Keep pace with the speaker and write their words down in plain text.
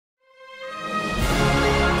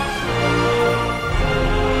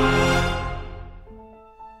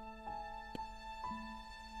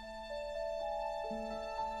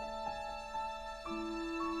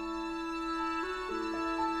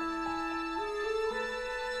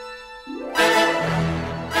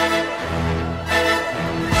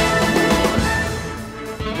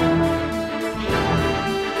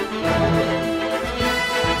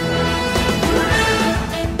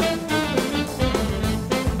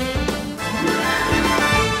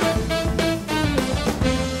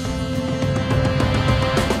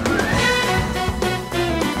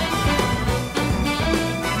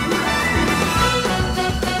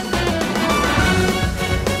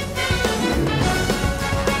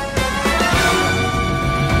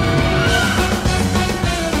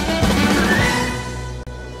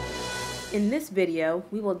this video,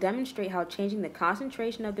 we will demonstrate how changing the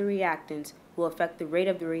concentration of the reactants will affect the rate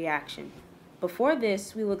of the reaction. Before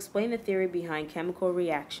this, we will explain the theory behind chemical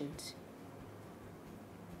reactions.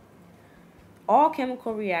 All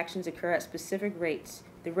chemical reactions occur at specific rates.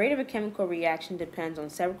 The rate of a chemical reaction depends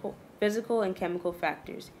on several physical and chemical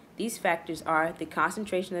factors. These factors are the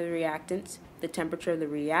concentration of the reactants, the temperature of the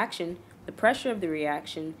reaction, the pressure of the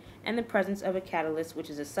reaction, and the presence of a catalyst, which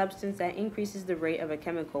is a substance that increases the rate of a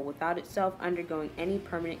chemical without itself undergoing any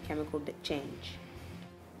permanent chemical change.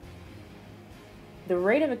 The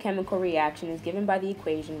rate of a chemical reaction is given by the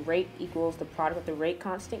equation rate equals the product of the rate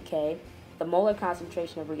constant K, the molar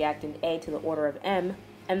concentration of reactant A to the order of m,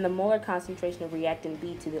 and the molar concentration of reactant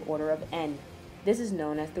B to the order of n. This is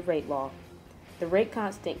known as the rate law. The rate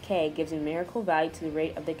constant K gives a numerical value to the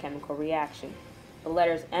rate of the chemical reaction. The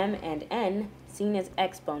letters m and n, seen as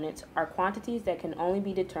exponents, are quantities that can only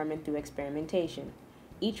be determined through experimentation.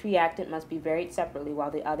 Each reactant must be varied separately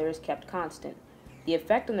while the other is kept constant. The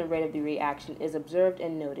effect on the rate of the reaction is observed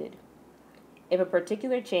and noted. If a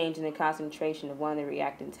particular change in the concentration of one of the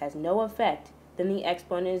reactants has no effect, then the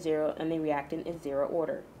exponent is 0 and the reactant is 0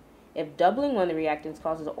 order. If doubling one of the reactants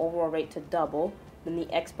causes the overall rate to double, then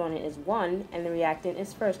the exponent is 1 and the reactant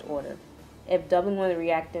is first order. If doubling one of the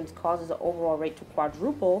reactants causes the overall rate to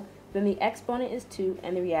quadruple, then the exponent is 2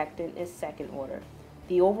 and the reactant is second order.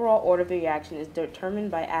 The overall order of the reaction is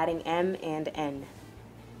determined by adding m and n.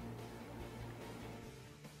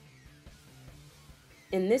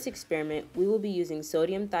 In this experiment, we will be using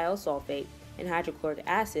sodium thiosulfate and hydrochloric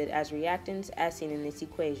acid as reactants as seen in this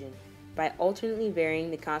equation. By alternately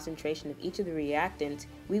varying the concentration of each of the reactants,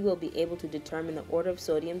 we will be able to determine the order of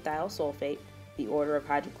sodium thiosulfate, the order of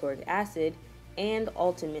hydrochloric acid, and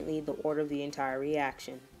ultimately the order of the entire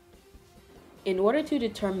reaction. In order to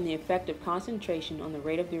determine the effective concentration on the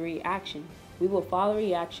rate of the reaction, we will follow the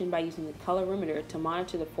reaction by using the colorimeter to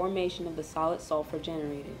monitor the formation of the solid sulfur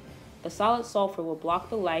generated. The solid sulfur will block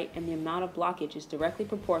the light, and the amount of blockage is directly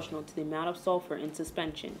proportional to the amount of sulfur in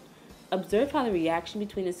suspension. Observe how the reaction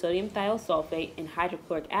between the sodium thiosulfate and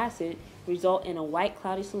hydrochloric acid result in a white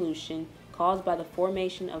cloudy solution caused by the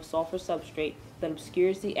formation of sulfur substrate that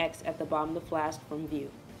obscures the X at the bottom of the flask from view.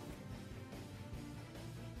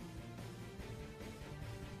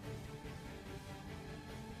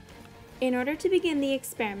 In order to begin the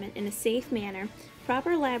experiment in a safe manner,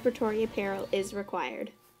 proper laboratory apparel is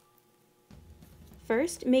required.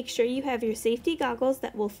 First, make sure you have your safety goggles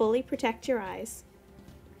that will fully protect your eyes.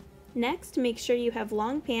 Next, make sure you have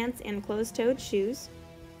long pants and closed-toed shoes.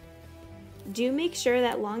 Do make sure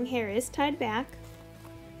that long hair is tied back.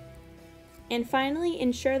 And finally,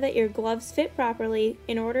 ensure that your gloves fit properly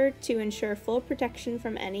in order to ensure full protection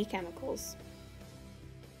from any chemicals.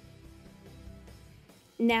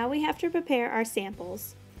 Now we have to prepare our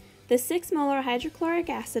samples. The 6 molar hydrochloric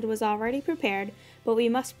acid was already prepared, but we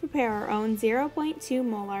must prepare our own 0.2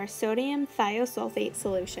 molar sodium thiosulfate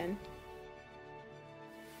solution.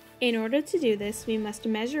 In order to do this, we must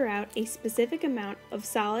measure out a specific amount of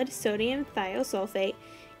solid sodium thiosulfate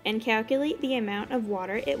and calculate the amount of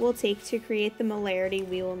water it will take to create the molarity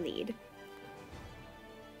we will need.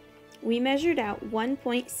 We measured out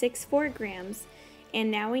 1.64 grams, and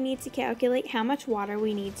now we need to calculate how much water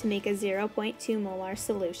we need to make a 0.2 molar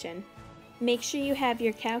solution. Make sure you have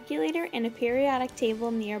your calculator and a periodic table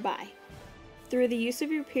nearby. Through the use of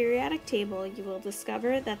your periodic table, you will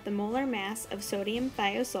discover that the molar mass of sodium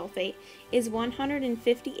thiosulfate is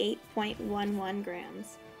 158.11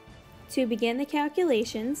 grams. To begin the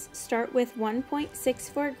calculations, start with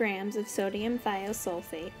 1.64 grams of sodium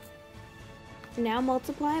thiosulfate. Now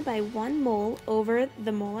multiply by 1 mole over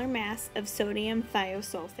the molar mass of sodium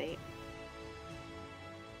thiosulfate.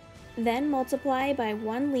 Then multiply by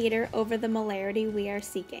 1 liter over the molarity we are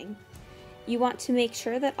seeking. You want to make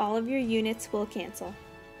sure that all of your units will cancel.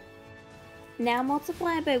 Now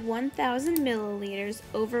multiply by 1,000 milliliters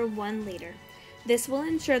over 1 liter. This will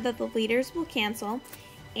ensure that the liters will cancel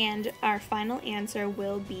and our final answer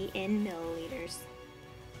will be in milliliters.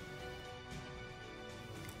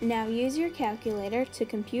 Now use your calculator to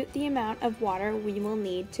compute the amount of water we will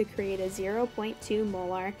need to create a 0.2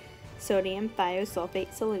 molar sodium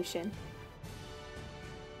thiosulfate solution.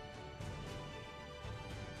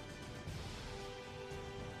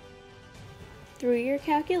 Through your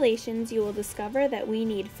calculations, you will discover that we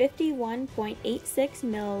need 51.86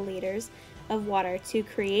 milliliters of water to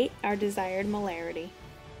create our desired molarity.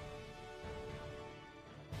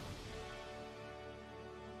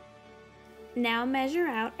 Now measure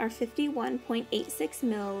out our 51.86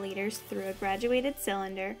 milliliters through a graduated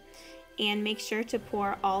cylinder and make sure to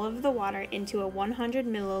pour all of the water into a 100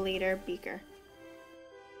 milliliter beaker.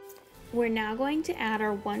 We're now going to add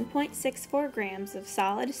our 1.64 grams of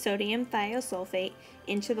solid sodium thiosulfate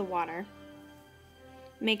into the water.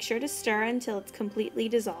 Make sure to stir until it's completely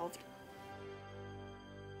dissolved.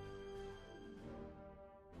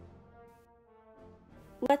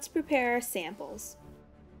 Let's prepare our samples.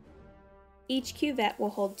 Each cuvette will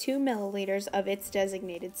hold 2 milliliters of its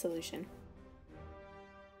designated solution.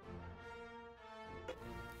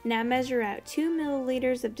 Now measure out 2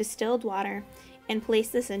 milliliters of distilled water and place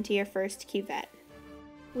this into your first cuvette.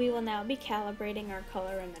 We will now be calibrating our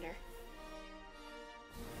colorimeter.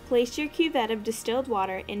 Place your cuvette of distilled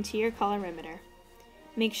water into your colorimeter.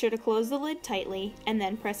 Make sure to close the lid tightly and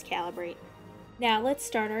then press calibrate. Now let's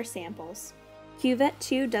start our samples. Cuvette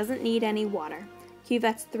 2 doesn't need any water.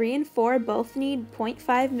 Cuvettes 3 and 4 both need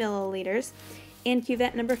 0.5 milliliters, and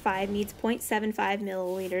cuvette number 5 needs 0.75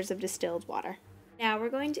 milliliters of distilled water. Now we're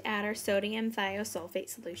going to add our sodium thiosulfate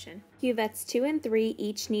solution. Cuvettes 2 and 3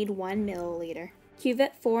 each need 1 milliliter.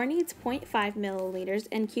 Cuvette 4 needs 0.5 milliliters,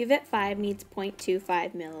 and cuvette 5 needs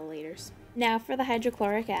 0.25 milliliters. Now for the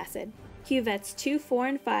hydrochloric acid. Cuvettes 2, 4,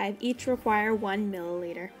 and 5 each require 1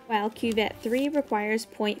 milliliter, while cuvette 3 requires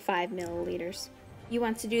 0.5 milliliters. You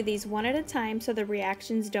want to do these one at a time so the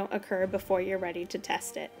reactions don't occur before you're ready to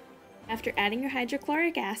test it. After adding your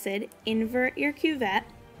hydrochloric acid, invert your cuvette,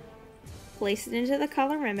 place it into the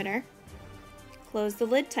colorimeter, close the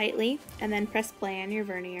lid tightly, and then press play on your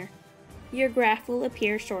vernier. Your graph will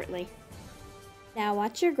appear shortly. Now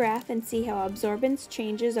watch your graph and see how absorbance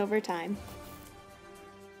changes over time.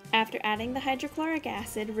 After adding the hydrochloric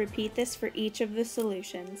acid, repeat this for each of the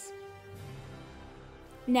solutions.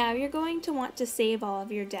 Now you're going to want to save all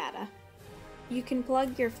of your data. You can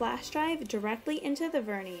plug your flash drive directly into the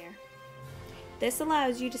vernier. This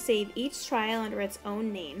allows you to save each trial under its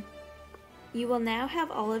own name. You will now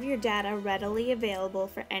have all of your data readily available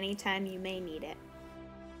for any time you may need it.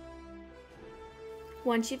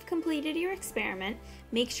 Once you've completed your experiment,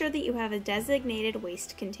 make sure that you have a designated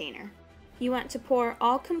waste container. You want to pour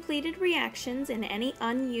all completed reactions and any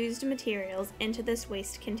unused materials into this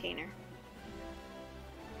waste container.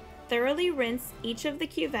 Thoroughly rinse each of the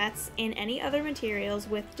cuvettes and any other materials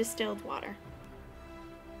with distilled water.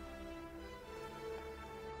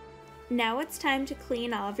 Now it's time to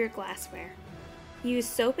clean all of your glassware. Use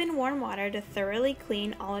soap and warm water to thoroughly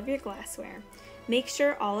clean all of your glassware. Make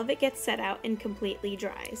sure all of it gets set out and completely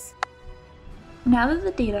dries. Now that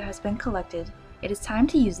the data has been collected, it is time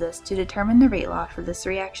to use this to determine the rate law for this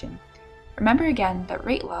reaction. Remember again that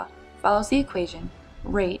rate law follows the equation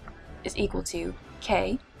rate is equal to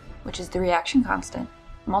K, which is the reaction constant,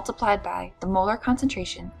 multiplied by the molar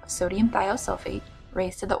concentration of sodium thiosulfate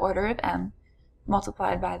raised to the order of m,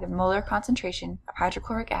 multiplied by the molar concentration of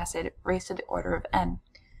hydrochloric acid raised to the order of n.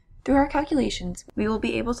 Through our calculations, we will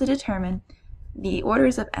be able to determine the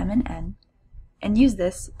orders of m and n, and use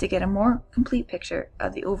this to get a more complete picture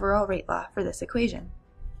of the overall rate law for this equation.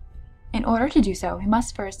 In order to do so, we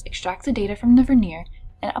must first extract the data from the vernier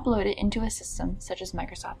and upload it into a system such as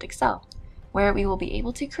Microsoft Excel, where we will be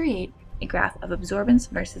able to create a graph of absorbance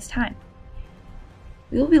versus time.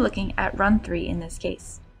 We will be looking at run 3 in this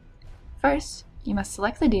case. First, you must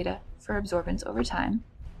select the data for absorbance over time,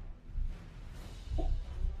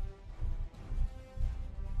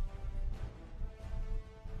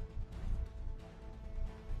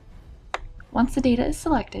 once the data is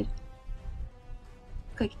selected,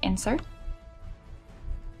 click Insert,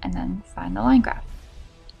 and then find the line graph.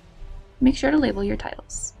 Make sure to label your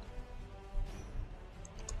titles.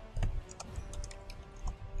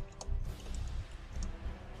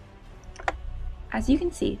 As you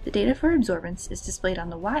can see, the data for absorbance is displayed on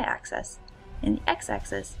the y-axis, and the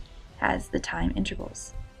x-axis has the time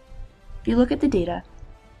intervals. If you look at the data,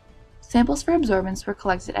 samples for absorbance were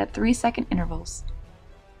collected at 3-second intervals,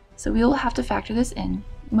 so we will have to factor this in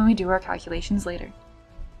when we do our calculations later.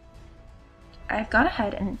 I have gone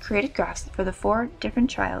ahead and created graphs for the 4 different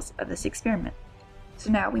trials of this experiment.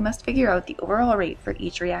 So now we must figure out the overall rate for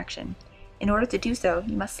each reaction. In order to do so,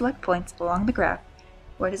 you must select points along the graph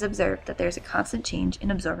where it is observed that there is a constant change in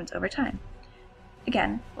absorbance over time.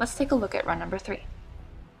 Again, let's take a look at run number 3.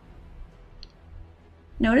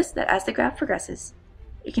 Notice that as the graph progresses,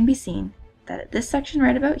 it can be seen that at this section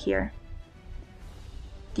right about here,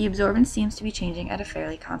 the absorbance seems to be changing at a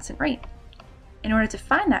fairly constant rate. In order to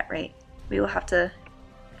find that rate, we will have to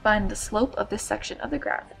find the slope of this section of the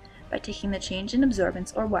graph by taking the change in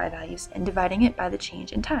absorbance or y values and dividing it by the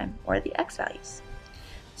change in time, or the x values.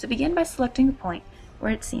 So begin by selecting the point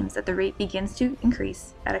where it seems that the rate begins to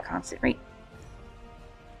increase at a constant rate.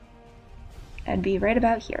 And be right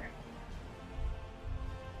about here.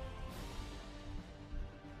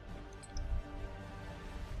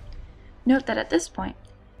 Note that at this point,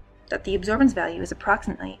 that the absorbance value is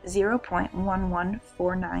approximately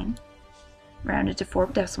 0.1149, rounded to 4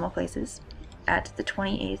 decimal places, at the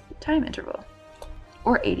 28th time interval,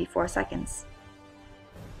 or 84 seconds.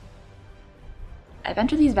 I've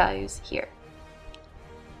entered these values here.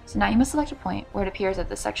 So now you must select a point where it appears that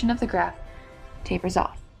the section of the graph tapers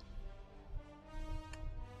off.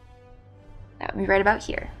 That would be right about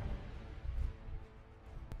here.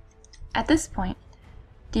 At this point,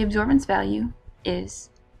 the absorbance value is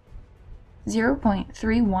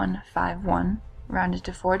 0.3151, rounded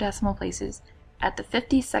to 4 decimal places, at the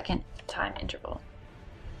 52nd time interval,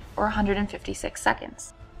 or 156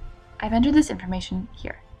 seconds. I've entered this information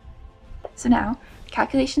here. So now,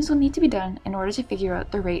 calculations will need to be done in order to figure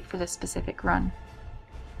out the rate for this specific run.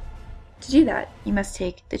 To do that, you must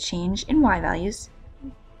take the change in y values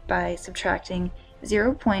by subtracting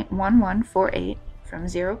 0.1148 from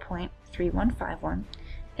 0.3151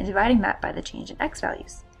 and dividing that by the change in x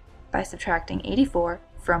values by subtracting 84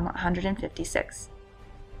 from 156.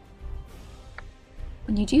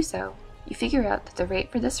 When you do so, you figure out that the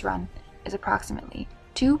rate for this run is approximately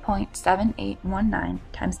 2.7819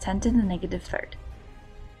 times 10 to the negative third.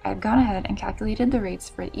 I have gone ahead and calculated the rates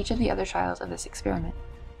for each of the other trials of this experiment,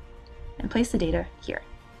 and placed the data here.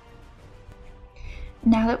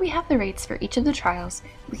 Now that we have the rates for each of the trials,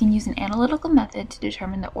 we can use an analytical method to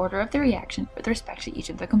determine the order of the reaction with respect to each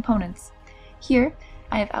of the components. Here,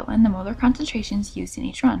 I have outlined the molar concentrations used in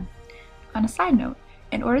each run. On a side note,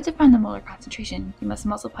 in order to find the molar concentration, you must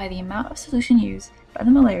multiply the amount of solution used by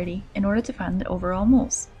the molarity in order to find the overall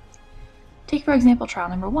moles. Take for example trial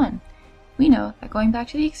number 1. We know that going back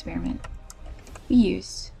to the experiment, we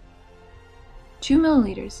used 2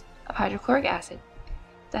 milliliters of hydrochloric acid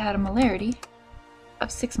that had a molarity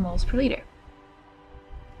of 6 moles per liter.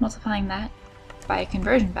 Multiplying that by a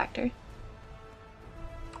conversion factor,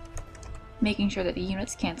 making sure that the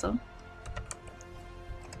units cancel,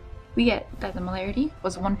 we get that the molarity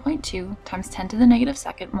was 1.2 times 10 to the negative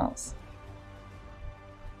second moles.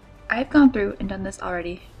 I have gone through and done this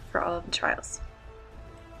already for all of the trials.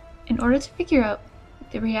 In order to figure out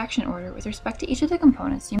the reaction order with respect to each of the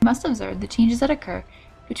components, you must observe the changes that occur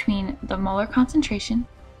between the molar concentration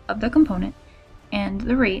of the component and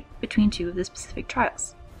the rate between two of the specific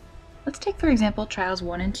trials. Let's take for example trials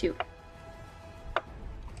 1 and 2.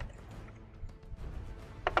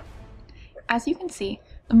 As you can see,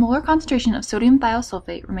 the molar concentration of sodium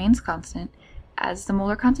thiosulfate remains constant as the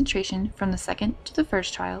molar concentration from the second to the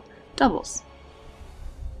first trial doubles.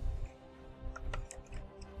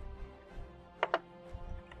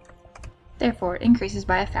 Therefore, it increases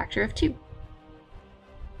by a factor of 2.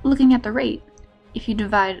 Looking at the rate, if you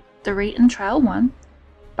divide the rate in trial 1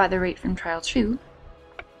 by the rate from trial 2,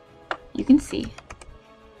 you can see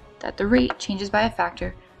that the rate changes by a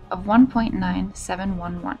factor of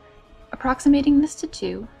 1.9711. Approximating this to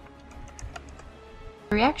 2,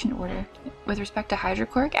 the reaction order with respect to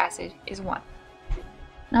hydrochloric acid is 1.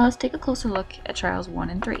 Now let's take a closer look at trials 1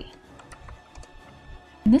 and 3.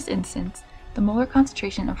 In this instance, the molar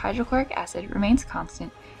concentration of hydrochloric acid remains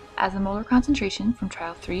constant as the molar concentration from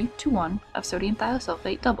trial 3 to 1 of sodium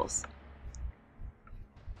thiosulfate doubles.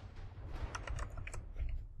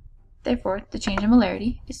 Therefore, the change in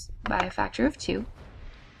molarity is by a factor of 2,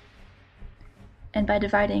 and by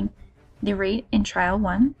dividing the rate in trial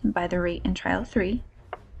 1 by the rate in trial 3,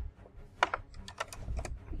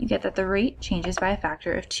 you get that the rate changes by a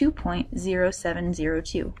factor of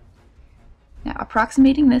 2.0702. Now,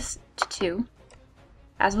 approximating this to 2,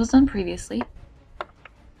 as was done previously,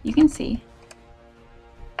 you can see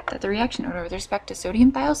that the reaction order with respect to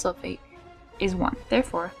sodium thiosulfate is 1.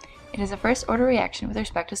 Therefore, it is a first order reaction with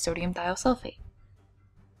respect to sodium thiosulfate.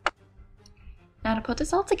 Now, to put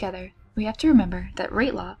this all together, we have to remember that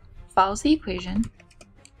rate law follows the equation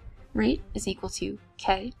rate is equal to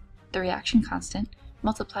K, the reaction constant,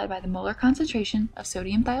 multiplied by the molar concentration of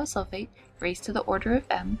sodium thiosulfate raised to the order of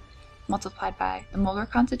m, multiplied by the molar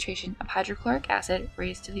concentration of hydrochloric acid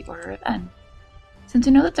raised to the order of n. Since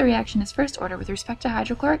we know that the reaction is first order with respect to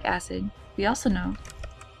hydrochloric acid, we also know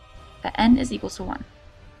that n is equal to 1.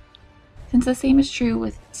 Since the same is true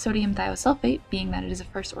with sodium thiosulfate, being that it is a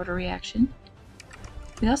first order reaction,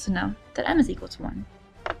 we also know that m is equal to 1.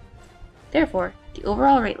 Therefore, the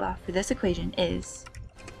overall rate law for this equation is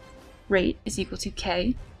rate is equal to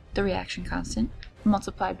K, the reaction constant,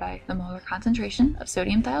 multiplied by the molar concentration of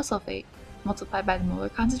sodium thiosulfate, multiplied by the molar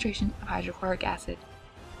concentration of hydrochloric acid.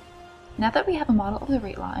 Now that we have a model of the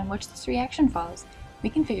rate law in which this reaction follows, we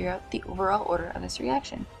can figure out the overall order of this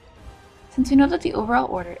reaction. Since we know that the overall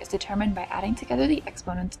order is determined by adding together the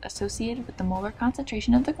exponents associated with the molar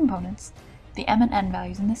concentration of the components, the M and N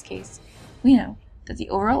values in this case, we know that the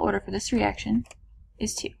overall order for this reaction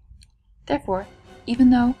is 2. Therefore, even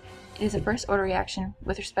though it is a first order reaction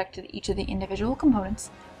with respect to each of the individual components,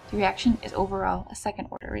 the reaction is overall a second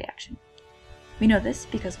order reaction. We know this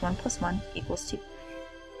because 1 plus 1 equals 2.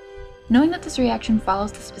 Knowing that this reaction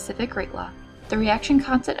follows the specific rate law, the reaction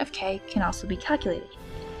constant of K can also be calculated.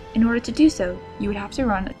 In order to do so, you would have to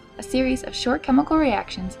run a series of short chemical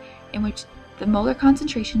reactions in which the molar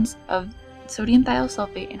concentrations of sodium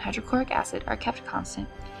thiosulfate and hydrochloric acid are kept constant,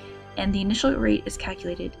 and the initial rate is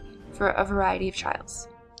calculated for a variety of trials.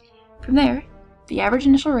 From there, the average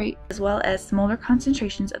initial rate as well as the molar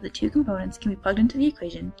concentrations of the two components can be plugged into the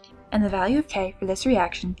equation, and the value of K for this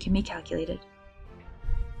reaction can be calculated.